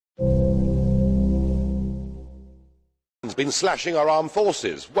Cameron's been slashing our armed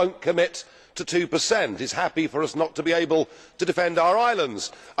forces, won't commit to 2%, is happy for us not to be able to defend our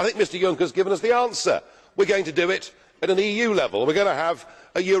islands. I think Mr Juncker has given us the answer. We are going to do it at an EU level. We are going to have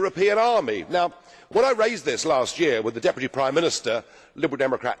a European army. Now, when I raised this last year with the Deputy Prime Minister, Liberal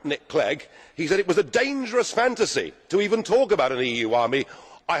Democrat Nick Clegg, he said it was a dangerous fantasy to even talk about an EU army.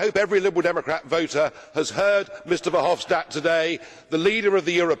 I hope every Liberal Democrat voter has heard Mr Verhofstadt today, the leader of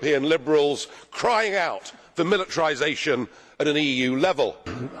the European Liberals, crying out for militarisation at an EU level.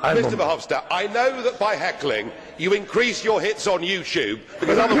 Mr Verhofstadt, I know that by heckling you increase your hits on YouTube,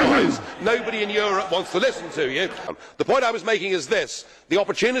 because otherwise nobody in Europe wants to listen to you. The point I was making is this: the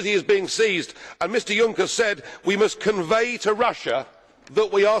opportunity is being seized, and Mr Juncker said we must convey to Russia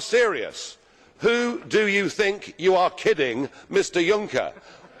that we are serious. Who do you think you are kidding, Mr Juncker?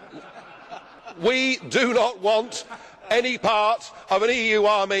 We do not want any part of an EU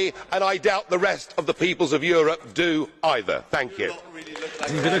army, and I doubt the rest of the peoples of Europe do either. Thank you.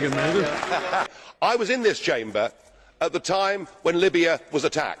 I was in this chamber at the time when Libya was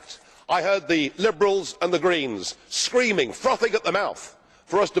attacked. I heard the Liberals and the Greens screaming, frothing at the mouth,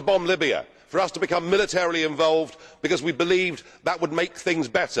 for us to bomb Libya, for us to become militarily involved, because we believed that would make things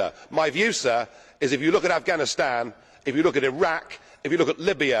better. My view, sir, is if you look at Afghanistan, if you look at Iraq, if you look at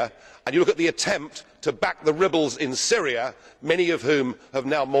Libya, and you look at the attempt to back the rebels in Syria, many of whom have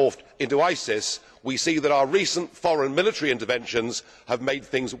now morphed into ISIS, we see that our recent foreign military interventions have made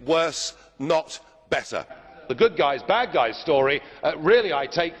things worse, not better. The good guys, bad guys story, really I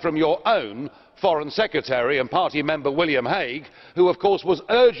take from your own Foreign Secretary and party member William Hague, who of course was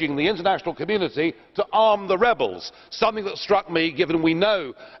urging the international community to arm the rebels, something that struck me, given we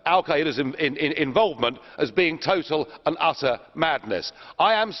know Al-Qaeda's involvement, as being total and utter madness.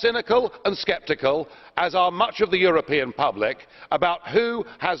 I am cynical and sceptical, as are much of the European public, about who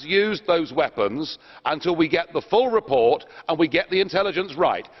has used those weapons until we get the full report and we get the intelligence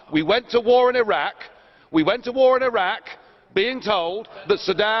right. We went to war in Iraq being told that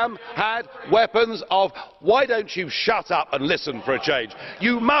Saddam had weapons of... Why don't you shut up and listen for a change?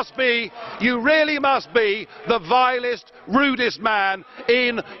 You really must be the vilest, rudest man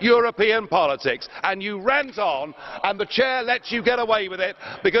in European politics. And you rant on, and the chair lets you get away with it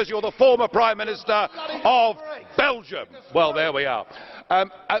because you're the former Prime Minister of Belgium. Well, there we are.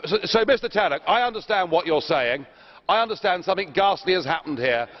 So, Mr Tannock, I understand what you're saying. I understand something ghastly has happened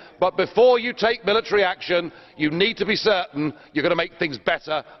here, but before you take military action, you need to be certain you're going to make things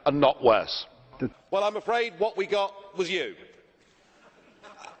better and not worse. Well, I'm afraid what we got was you.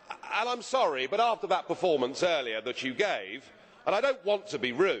 And I'm sorry, but after that performance earlier that you gave, and I don't want to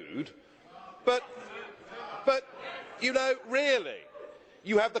be rude, but you know, really,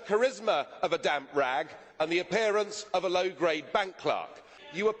 you have the charisma of a damp rag and the appearance of a low-grade bank clerk.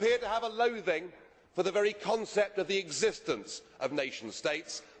 You appear to have a loathing for the very concept of the existence of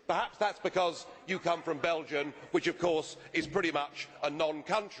nation-states. Perhaps that's because you come from Belgium, which of course is pretty much a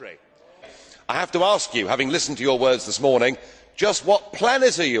non-country. I have to ask you, having listened to your words this morning, just what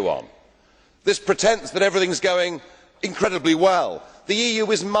planet are you on? This pretence that everything's going incredibly well. The EU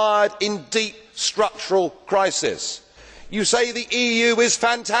is mired in deep structural crisis. You say the EU is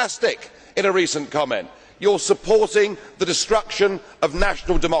fantastic in a recent comment. You're supporting the destruction of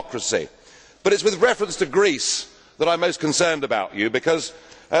national democracy. But it's with reference to Greece that I'm most concerned about you, because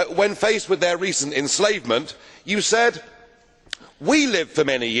when faced with their recent enslavement, you said, "We lived for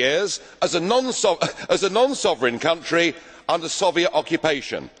many years as a non-sovereign country under Soviet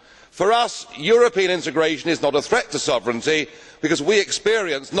occupation. For us, European integration is not a threat to sovereignty, because we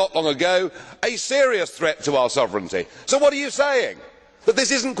experienced not long ago a serious threat to our sovereignty." So what are you saying? That this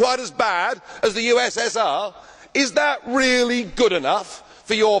isn't quite as bad as the USSR? Is that really good enough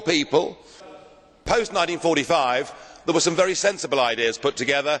for your people? Post 1945, there were some very sensible ideas put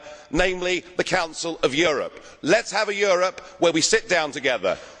together, namely the Council of Europe. Let's have a Europe where we sit down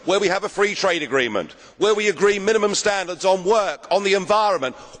together, where we have a free trade agreement, where we agree minimum standards on work, on the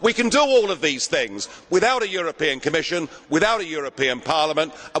environment. We can do all of these things without a European Commission, without a European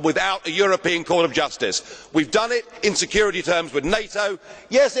Parliament, and without a European Court of Justice. We've done it in security terms with NATO.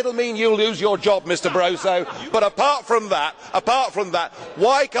 Yes, it'll mean you'll lose your job, Mr Barroso, but apart from that,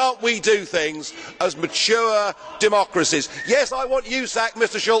 why can't we do things as mature democracies? Yes, I want you sacked,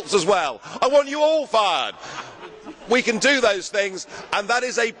 Mr Schulz, as well. I want you all fired. We can do those things, and that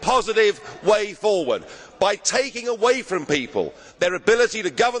is a positive way forward. By taking away from people their ability to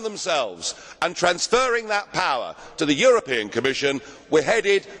govern themselves and transferring that power to the European Commission, we are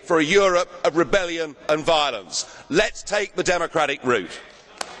headed for a Europe of rebellion and violence. Let's take the democratic route.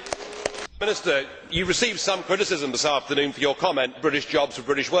 Minister, you received some criticism this afternoon for your comment, British jobs for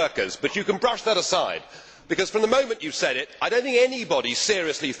British workers, but you can brush that aside, because from the moment you said it, I don't think anybody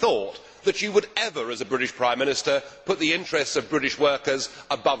seriously thought that you would ever, as a British Prime Minister, put the interests of British workers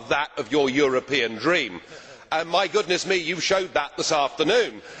above that of your European dream. And my goodness me, you showed that this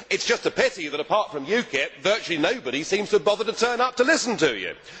afternoon. It's just a pity that apart from UKIP, virtually nobody seems to have bothered to turn up to listen to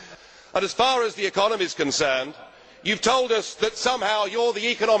you. And as far as the economy is concerned, you've told us that somehow you're the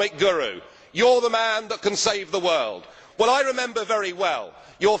economic guru. You're the man that can save the world. Well, I remember very well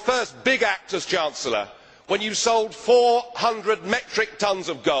your first big act as Chancellor when you sold 400 metric tonnes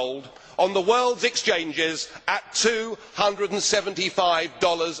of gold on the world's exchanges at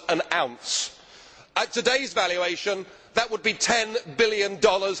 $275 an ounce. At today's valuation, that would be $10 billion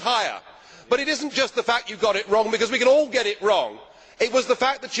higher. But it isn't just the fact you got it wrong, because we can all get it wrong. It was the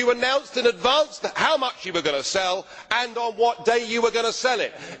fact that you announced in advance how much you were going to sell and on what day you were going to sell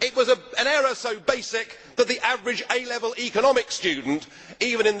it. It was an error so basic that the average A-level economics student,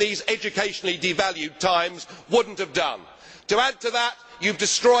 even in these educationally devalued times, wouldn't have done. To add to that, you've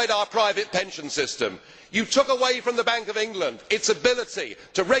destroyed our private pension system. You took away from the Bank of England its ability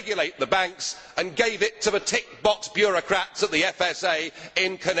to regulate the banks and gave it to the tick-box bureaucrats at the FSA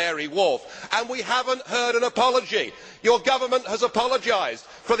in Canary Wharf. And we haven't heard an apology. Your government has apologised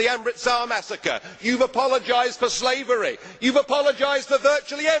for the Amritsar massacre. You've apologised for slavery. You've apologised for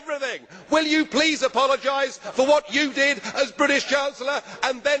virtually everything. Will you please apologise for what you did as British Chancellor,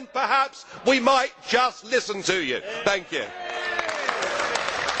 and then perhaps we might just listen to you? Thank you.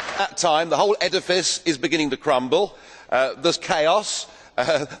 At that time, the whole edifice is beginning to crumble. There's chaos.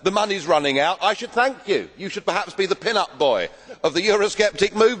 The money's running out. I should thank you. You should perhaps be the pin-up boy of the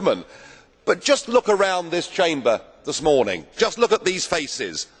Eurosceptic movement. But just look around this chamber this morning. Just look at these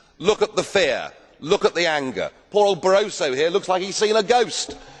faces. Look at the fear. Look at the anger. Poor old Barroso here looks like he's seen a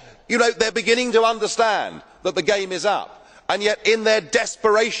ghost. You know, they're beginning to understand that the game is up. And yet, in their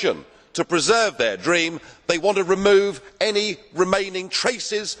desperation to preserve their dream, they want to remove any remaining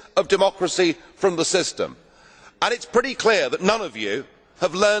traces of democracy from the system. And it's pretty clear that none of you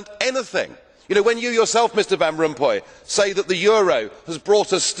have learned anything. You know, when you yourself, Mr Van Rompuy, say that the euro has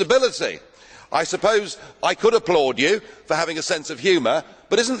brought us stability, I suppose I could applaud you for having a sense of humour,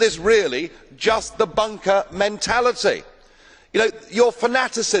 but isn't this really just the bunker mentality? You know, your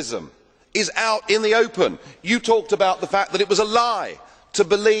fanaticism is out in the open. You talked about the fact that it was a lie to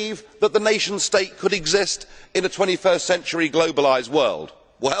believe that the nation state could exist in a 21st century globalised world.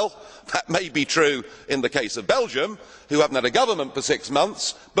 Well, that may be true in the case of Belgium, who haven't had a government for 6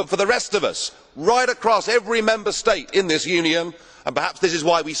 months, but for the rest of us, right across every member state in this union, and perhaps this is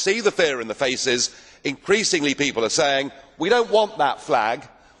why we see the fear in the faces, increasingly people are saying, we don't want that flag,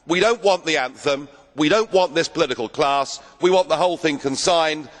 we don't want the anthem, we don't want this political class, we want the whole thing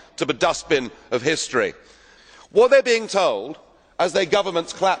consigned to the dustbin of history. What they're being told, as their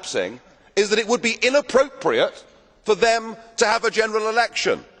government's collapsing, is that it would be inappropriate for them to have a general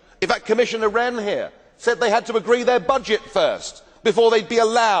election. In fact, Commissioner Rehn here said they had to agree their budget first before they'd be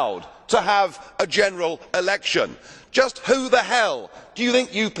allowed to have a general election. Just who the hell do you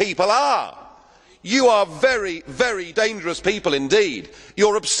think you people are? You are very, very dangerous people indeed.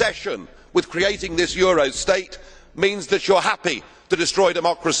 Your obsession with creating this Euro state means that you're happy to destroy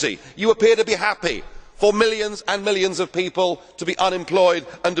democracy. You appear to be happy for millions and millions of people to be unemployed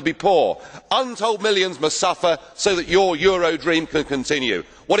and to be poor. Untold millions must suffer so that your Euro dream can continue.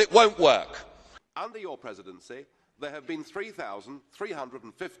 Well, it won't work. Under your presidency, there have been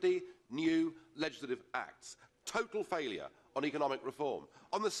 3,350 new legislative acts. Total failure on economic reform.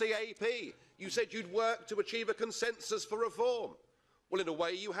 On the CAP, you said you'd work to achieve a consensus for reform. Well, in a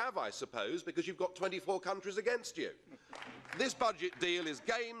way you have, I suppose, because you've got 24 countries against you. This budget deal is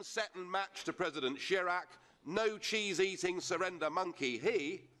game, set and match to President Chirac. No cheese-eating surrender monkey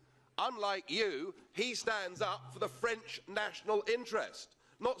he. Unlike you, he stands up for the French national interest,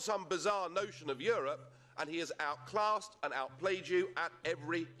 not some bizarre notion of Europe, and he has outclassed and outplayed you at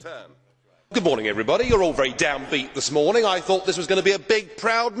every turn. Good morning, everybody. You're all very downbeat this morning. I thought this was going to be a big,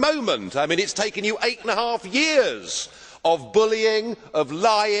 proud moment. I mean, it's taken you 8.5 years of bullying, of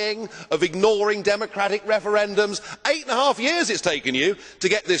lying, of ignoring democratic referendums. 8.5 years it's taken you to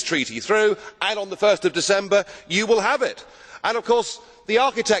get this treaty through, and on the 1st of December you will have it. And of course, the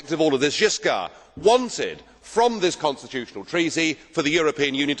architect of all of this, Giscard, wanted from this constitutional treaty for the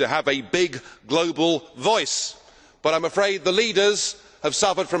European Union to have a big global voice. But I'm afraid the leaders have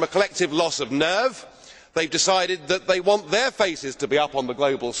suffered from a collective loss of nerve. They've decided that they want their faces to be up on the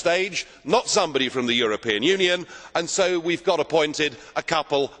global stage, not somebody from the European Union, and so we've got appointed a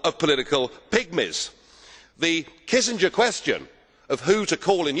couple of political pygmies. The Kissinger question of who to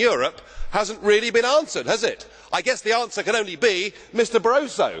call in Europe hasn't really been answered, has it? I guess the answer can only be Mr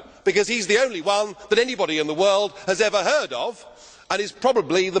Barroso, because he's the only one that anybody in the world has ever heard of and is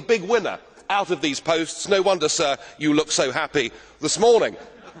probably the big winner out of these posts. No wonder, sir, you look so happy this morning.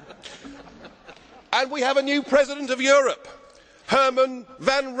 And we have a new President of Europe, Herman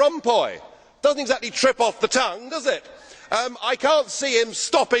Van Rompuy. Doesn't exactly trip off the tongue, does it? I can't see him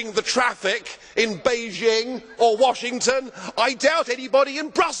stopping the traffic in Beijing or Washington. I doubt anybody in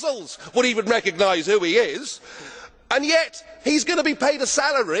Brussels would even recognise who he is. And yet he's going to be paid a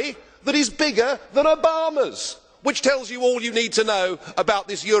salary that is bigger than Obama's, which tells you all you need to know about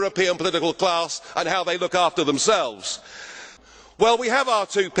this European political class and how they look after themselves. Well, we have our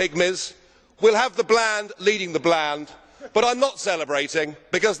two pygmies. We'll have the bland leading the bland. But I'm not celebrating,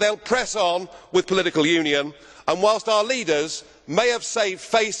 because they'll press on with political union, and whilst our leaders may have saved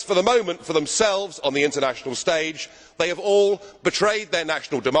face for the moment for themselves on the international stage, they have all betrayed their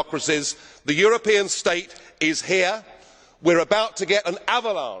national democracies. The European state is here. We're about to get an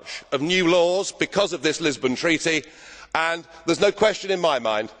avalanche of new laws because of this Lisbon Treaty, and there's no question in my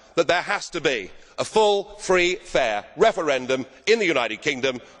mind that there has to be a full, free, fair referendum in the United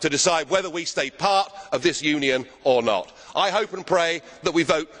Kingdom to decide whether we stay part of this union or not. I hope and pray that we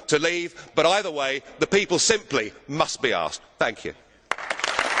vote to leave, but either way, the people simply must be asked. Thank you.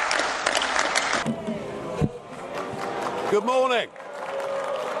 Good morning.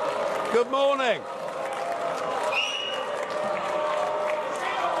 Good morning.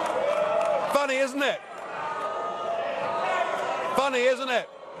 Funny, isn't it? Funny, isn't it?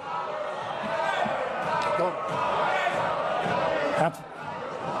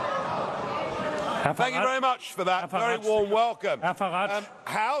 Thank you very much for that very warm welcome.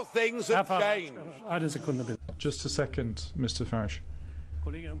 How things have changed. Just a second, Mr Farage.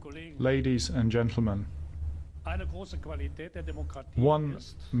 Ladies and gentlemen, one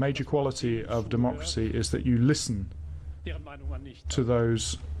major quality of democracy is that you listen to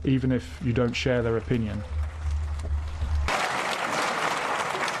those, even if you don't share their opinion.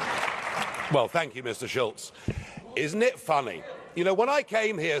 Well, thank you, Mr Schulz. Isn't it funny? You know, when I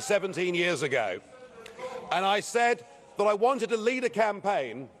came here 17 years ago, and I said that I wanted to lead a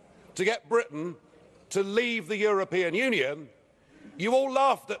campaign to get Britain to leave the European Union, you all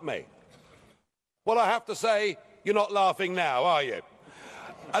laughed at me. Well, I have to say, you're not laughing now, are you?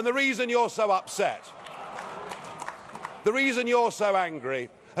 And the reason you're so upset, the reason you're so angry,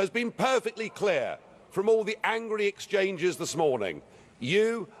 has been perfectly clear from all the angry exchanges this morning.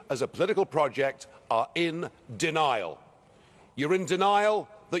 You, as a political project, are in denial. You're in denial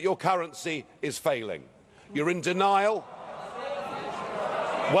that your currency is failing. You're in denial.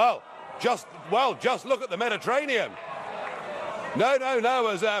 Well, just look at the Mediterranean.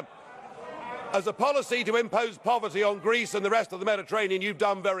 No. As a policy to impose poverty on Greece and the rest of the Mediterranean, you've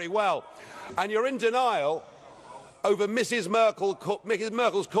done very well. And you're in denial over Mrs.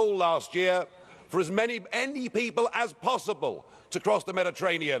 Merkel's call last year for as many people as possible to cross the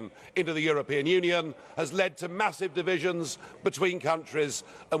Mediterranean into the European Union has led to massive divisions between countries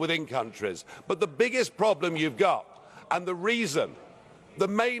and within countries. But the biggest problem you've got, and the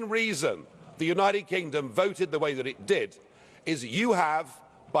main reason the United Kingdom voted the way that it did, is you have,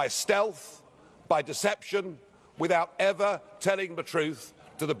 by stealth, by deception, without ever telling the truth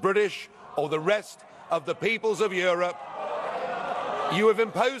to the British or the rest of the peoples of Europe, you have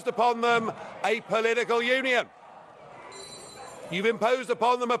imposed upon them a political union. You've imposed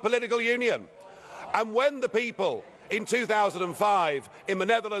upon them a political union. And when the people in 2005 in the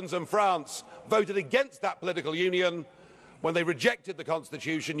Netherlands and France voted against that political union, when they rejected the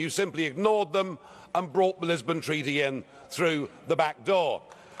Constitution, you simply ignored them and brought the Lisbon Treaty in through the back door.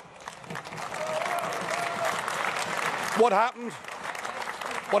 What happened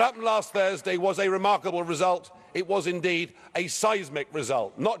last Thursday was a remarkable result. It was indeed a seismic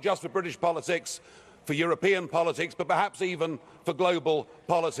result, not just for British politics, for European politics, but perhaps even for global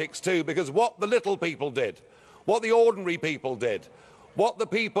politics too, because what the little people did, what the ordinary people did, what the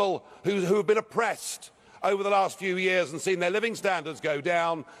people who have been oppressed over the last few years and seen their living standards go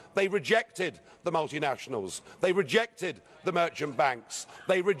down, they rejected the multinationals, they rejected the merchant banks,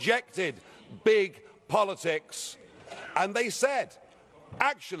 they rejected big politics, and they said,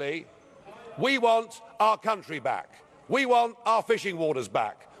 actually, we want our country back, we want our fishing waters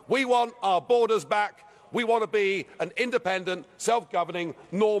back, we want our borders back. We want to be an independent, self-governing,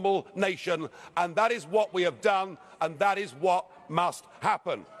 normal nation. And that is what we have done, and that is what must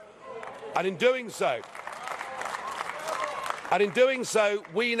happen. And in doing so,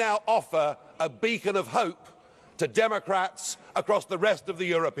 we now offer a beacon of hope to Democrats across the rest of the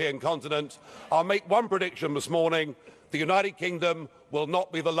European continent. I'll make one prediction this morning. the United Kingdom will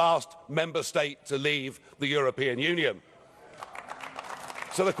not be the last member state to leave the European Union.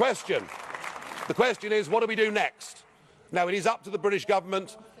 So the question is, what do we do next? Now, it is up to the British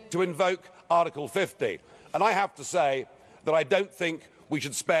government to invoke Article 50, and I have to say that I don't think we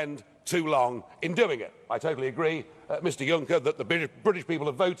should spend too long in doing it. I totally agree, Mr Juncker, that the British people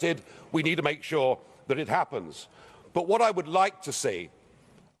have voted. We need to make sure that it happens. But what I would like to see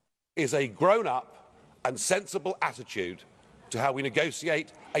is a grown-up and sensible attitude to how we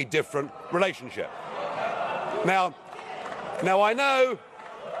negotiate a different relationship. Now I know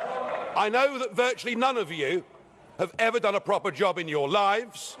that virtually none of you have ever done a proper job in your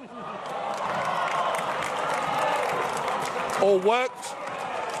lives, or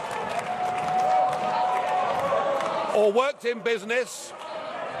worked in business,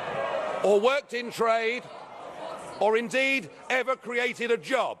 or worked in trade, or indeed ever created a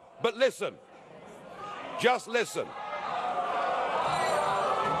job. But listen, just listen.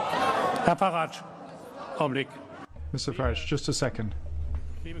 Herr Farage, Augenblick. Mr. Farage, just a second.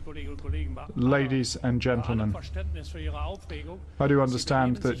 Ladies and gentlemen, I do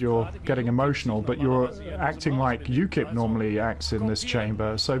understand that you're getting emotional, but you're acting like UKIP normally acts in this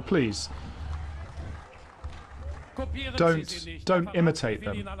chamber, so please, don't imitate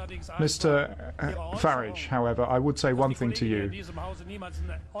them. Mr. Farage, however, I would say one thing to you.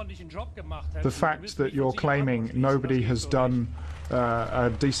 The fact that you're claiming nobody has done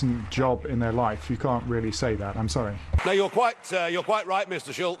a decent job in their life, you can't really say that. I'm sorry. No, you're quite right,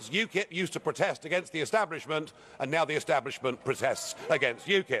 Mr. Schulz. UKIP used to protest against the establishment, and now the establishment protests against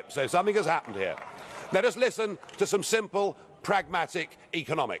UKIP. So something has happened here. Let us listen to some simple, pragmatic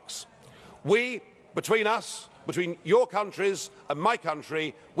economics. We, between us, between your countries and my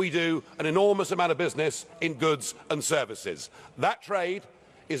country, we do an enormous amount of business in goods and services. That trade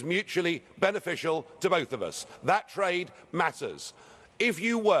is mutually beneficial to both of us. That trade matters. If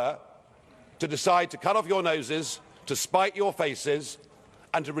you were to decide to cut off your noses, to spite your faces,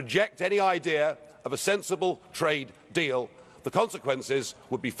 and to reject any idea of a sensible trade deal, the consequences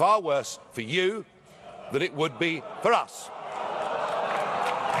would be far worse for you than it would be for us.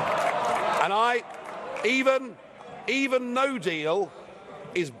 And even no deal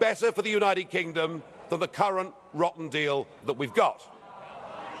is better for the United Kingdom than the current rotten deal that we've got.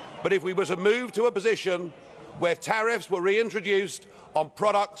 But if we were to move to a position where tariffs were reintroduced on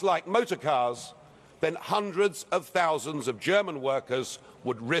products like motor cars, then hundreds of thousands of German workers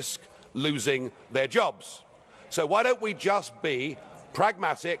would risk losing their jobs. So why don't we just be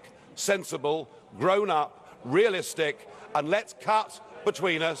pragmatic, sensible, grown-up, realistic, and let's cut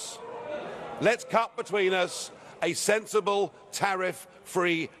between us a sensible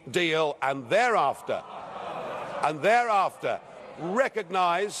tariff-free deal, and thereafter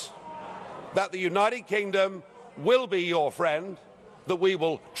recognise that the United Kingdom will be your friend, that we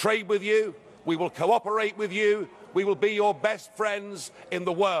will trade with you, we will cooperate with you, we will be your best friends in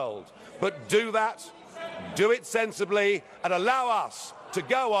the world. But do that, do it sensibly, and allow us to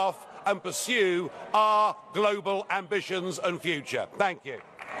go off and pursue our global ambitions and future. Thank you.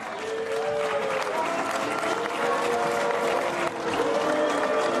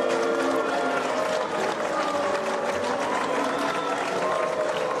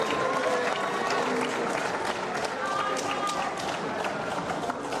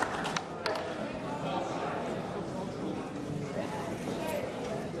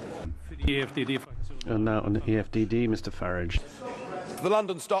 And now on the EFDD, Mr. Farage. The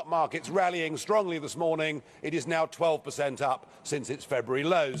London stock market's rallying strongly this morning. It is now 12% up since its February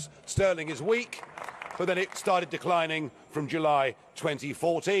lows. Sterling is weak, but then it started declining from July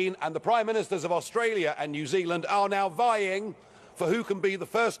 2014. And the Prime Ministers of Australia and New Zealand are now vying for who can be the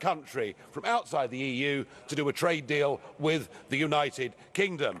first country from outside the EU to do a trade deal with the United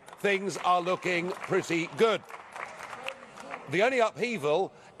Kingdom. Things are looking pretty good. The only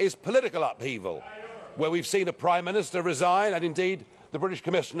upheaval is political upheaval, where we've seen a Prime Minister resign, and indeed the British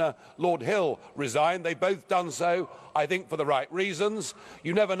Commissioner, Lord Hill, resign. They've both done so, I think, for the right reasons.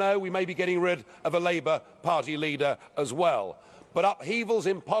 You never know, we may be getting rid of a Labour Party leader as well. But upheavals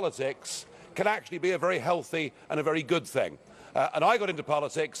in politics can actually be a very healthy and a very good thing. And I got into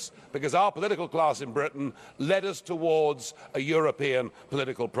politics because our political class in Britain led us towards a European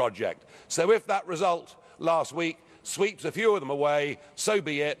political project. So if that result last week sweeps a few of them away, so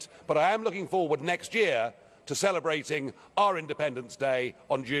be it. But I am looking forward next year to celebrating our Independence Day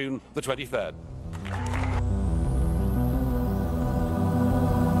on June the 23rd.